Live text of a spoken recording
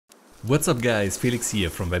What's up guys, Felix here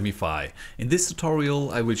from Webify. In this tutorial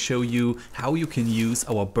I will show you how you can use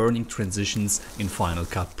our burning transitions in Final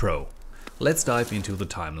Cut Pro. Let's dive into the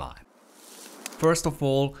timeline. First of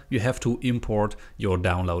all, you have to import your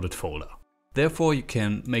downloaded folder. Therefore you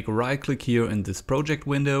can make a right click here in this project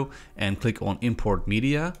window and click on Import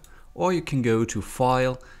Media, or you can go to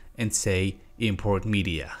File and say Import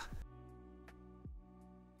Media.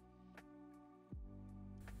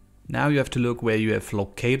 Now you have to look where you have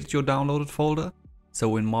located your downloaded folder.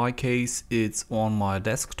 So in my case it's on my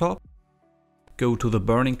desktop. Go to the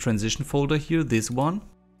burning transition folder here, this one,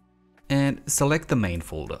 and select the main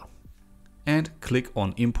folder and click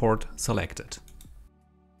on Import Selected.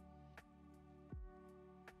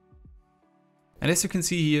 And as you can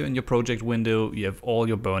see here in your project window, you have all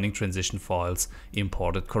your burning transition files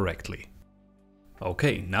imported correctly.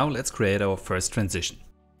 Okay, now let's create our first transition.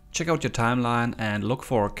 Check out your timeline and look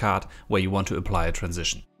for a cut where you want to apply a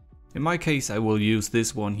transition. In my case, I will use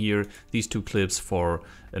this one here, these two clips, for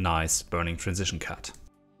a nice burning transition cut.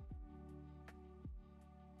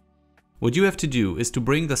 What you have to do is to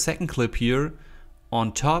bring the second clip here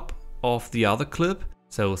on top of the other clip,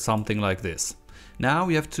 so something like this. Now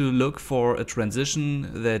you have to look for a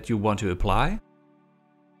transition that you want to apply.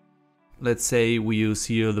 Let's say we use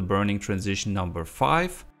here the burning transition number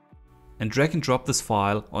 5. And drag and drop this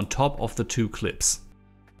file on top of the two clips.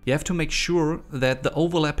 You have to make sure that the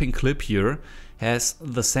overlapping clip here has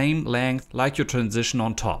the same length like your transition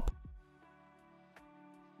on top.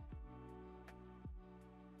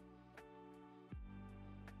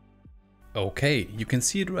 Okay, you can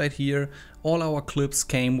see it right here. All our clips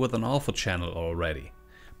came with an alpha channel already.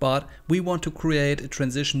 But we want to create a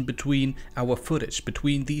transition between our footage,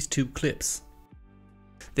 between these two clips.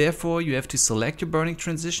 Therefore, you have to select your burning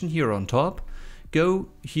transition here on top, go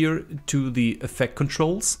here to the effect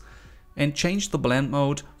controls and change the blend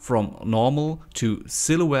mode from normal to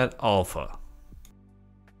silhouette alpha.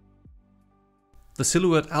 The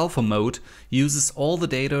silhouette alpha mode uses all the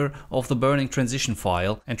data of the burning transition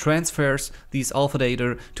file and transfers these alpha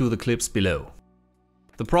data to the clips below.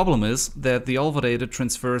 The problem is that the alpha data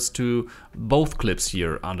transfers to both clips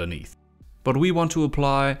here underneath. But we want to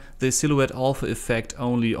apply the silhouette alpha effect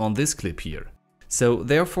only on this clip here. So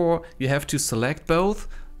therefore you have to select both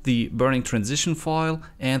the burning transition file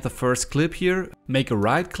and the first clip here, make a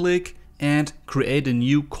right click and create a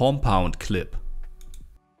new compound clip.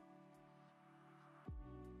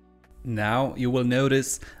 Now you will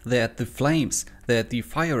notice that the flames, that the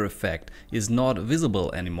fire effect is not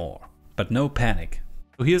visible anymore. But no panic.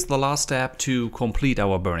 So here's the last step to complete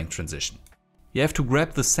our burning transition. You have to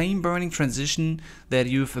grab the same burning transition that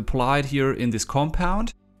you've applied here in this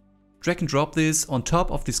compound, drag and drop this on top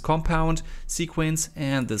of this compound sequence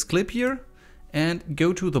and this clip here, and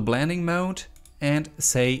go to the blending mode and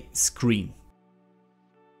say screen.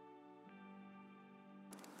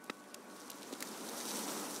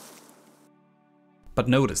 But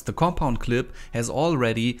notice, the compound clip has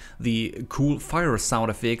already the cool fire sound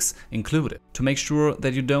effects included. To make sure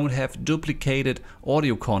that you don't have duplicated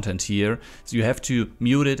audio content here, so you have to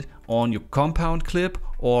mute it on your compound clip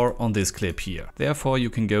or on this clip here. Therefore, you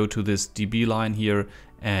can go to this dB line here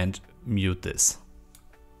and mute this.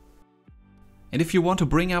 And if you want to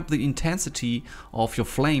bring up the intensity of your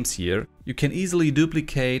flames here, you can easily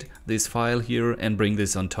duplicate this file here and bring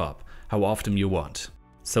this on top, how often you want.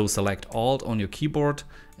 So select Alt on your keyboard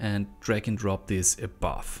and drag and drop this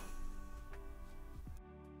above.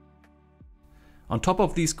 On top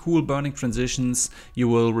of these cool burning transitions, you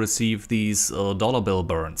will receive these dollar bill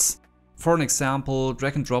burns. For an example,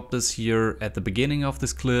 drag and drop this here at the beginning of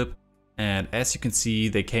this clip, and as you can see,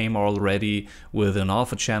 they came already with an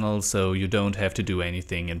alpha channel, so you don't have to do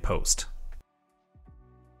anything in post.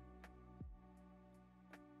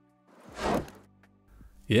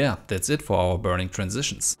 Yeah, that's it for our burning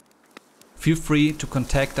transitions. Feel free to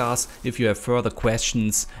contact us if you have further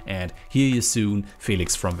questions, and hear you soon,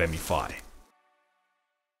 Felix from Webify.